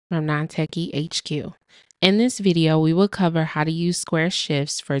from Non-Techie HQ. In this video, we will cover how to use Square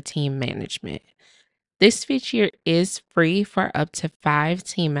Shifts for team management. This feature is free for up to 5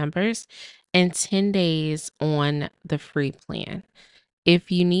 team members and 10 days on the free plan. If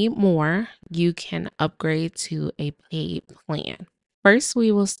you need more, you can upgrade to a paid plan. First,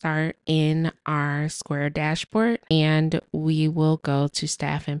 we will start in our Square dashboard and we will go to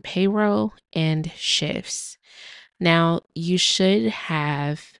Staff and Payroll and Shifts. Now, you should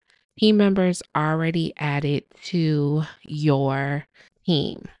have team members already added to your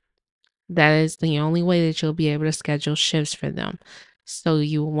team. That is the only way that you'll be able to schedule shifts for them. So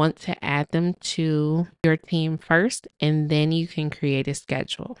you want to add them to your team first, and then you can create a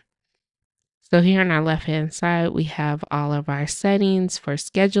schedule. So here on our left-hand side, we have all of our settings for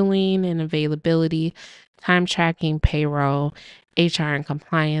scheduling and availability, time tracking, payroll, HR and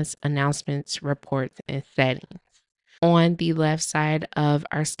compliance, announcements, reports, and settings. On the left side of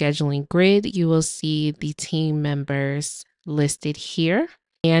our scheduling grid, you will see the team members listed here,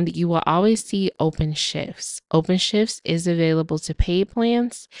 and you will always see open shifts. Open shifts is available to paid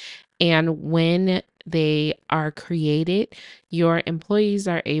plans, and when they are created, your employees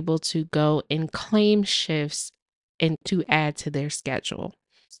are able to go and claim shifts and to add to their schedule.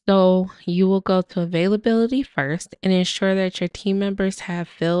 So you will go to availability first and ensure that your team members have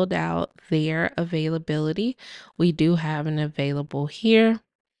filled out their availability. We do have an available here.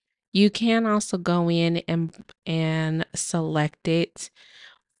 You can also go in and select it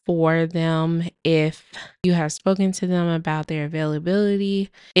for them if you have spoken to them about their availability.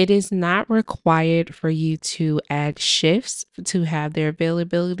 It is not required for you to add shifts to have their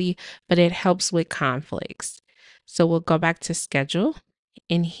availability, but it helps with conflicts. So we'll go back to schedule.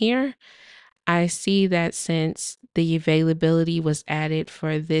 In here, I see that since the availability was added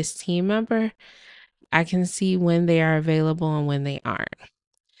for this team member, I can see when they are available and when they aren't.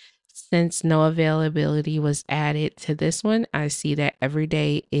 Since no availability was added to this one, I see that every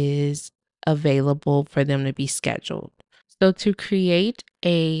day is available for them to be scheduled. So to create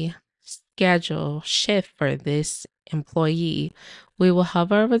a schedule shift for this employee, we will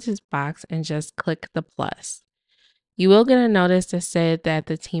hover over this box and just click the plus. You will get a notice that said that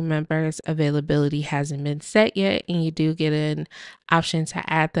the team member's availability hasn't been set yet, and you do get an option to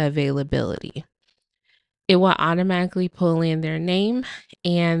add the availability. It will automatically pull in their name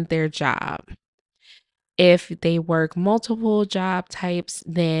and their job. If they work multiple job types,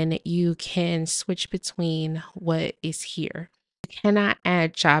 then you can switch between what is here. You cannot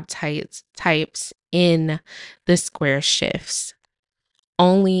add job types in the Square shifts,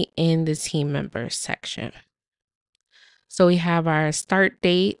 only in the team members section. So we have our start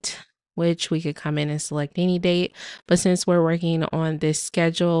date, which we could come in and select any date. But since we're working on this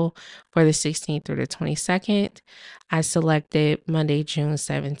schedule for the 16th through the 22nd, I selected Monday, June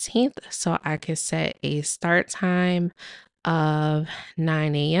 17th. So I could set a start time of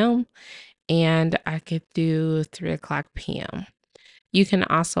 9 a.m. and I could do 3 o'clock p.m. You can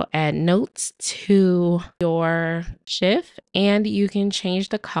also add notes to your shift, and you can change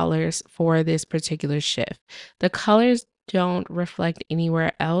the colors for this particular shift. The colors don't reflect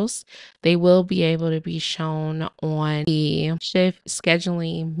anywhere else. They will be able to be shown on the shift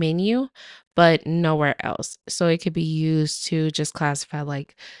scheduling menu, but nowhere else. So it could be used to just classify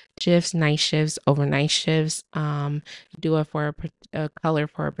like shifts, night shifts, overnight shifts, do it for a color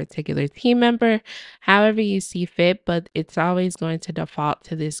for a particular team member, however you see fit, but it's always going to default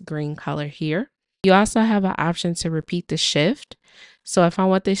to this green color here. You also have an option to repeat the shift. So if I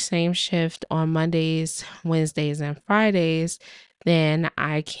want the same shift on Mondays, Wednesdays, and Fridays, then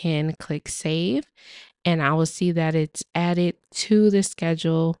I can click save and I will see that it's added to the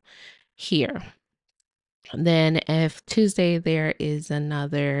schedule here. Then if Tuesday there is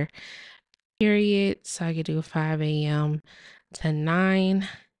another period, so I could do 5 a.m. to 9,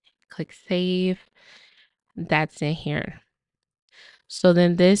 click save. That's in here. So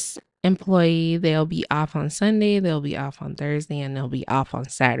then this employee, they'll be off on Sunday, they'll be off on Thursday, and they'll be off on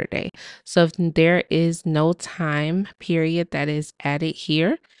Saturday. So if there is no time period that is added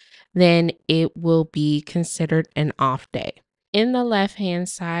here, then it will be considered an off day. In the left-hand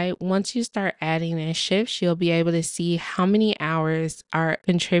side, once you start adding in shifts, you'll be able to see how many hours are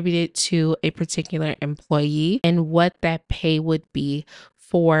contributed to a particular employee and what that pay would be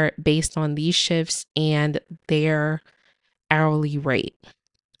for based on these shifts and their hourly rate.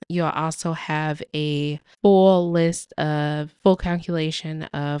 You'll also have a full calculation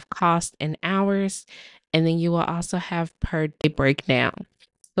of cost and hours, and then you will also have per day breakdown.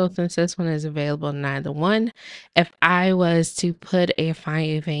 So since this one is available 9 to 1, if I was to put a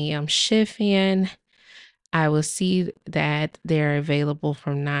 5 a.m. shift in, I will see that they're available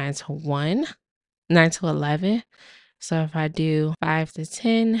from 9 to 1, 9 to 11. So if I do 5 to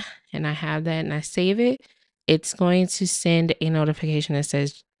 10 and I have that and I save it, it's going to send a notification that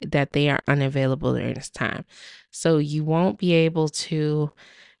says that they are unavailable during this time. So you won't be able to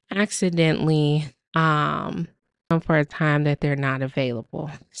accidentally for a time that they're not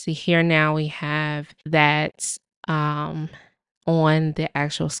available. See, here now we have that um on the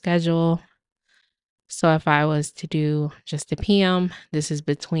actual schedule. So if I was to do just a PM, this is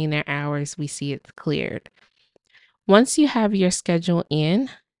between their hours, we see it's cleared. Once you have your schedule in,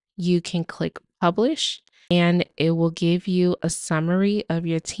 you can click publish and it will give you a summary of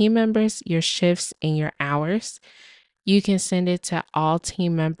your team members, your shifts, and your hours. You can send it to all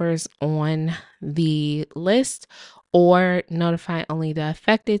team members on the list or notify only the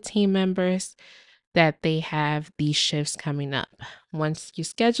affected team members that they have these shifts coming up. Once you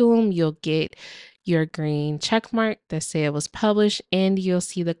schedule them, you'll get your green check mark that say it was published and you'll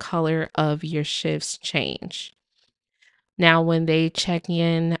see the color of your shifts change. Now, when they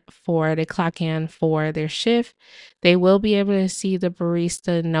they clock in for their shift, they will be able to see the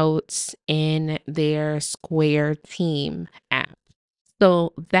barista notes in their Square Team app.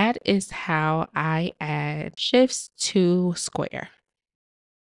 So that is how I add shifts to Square.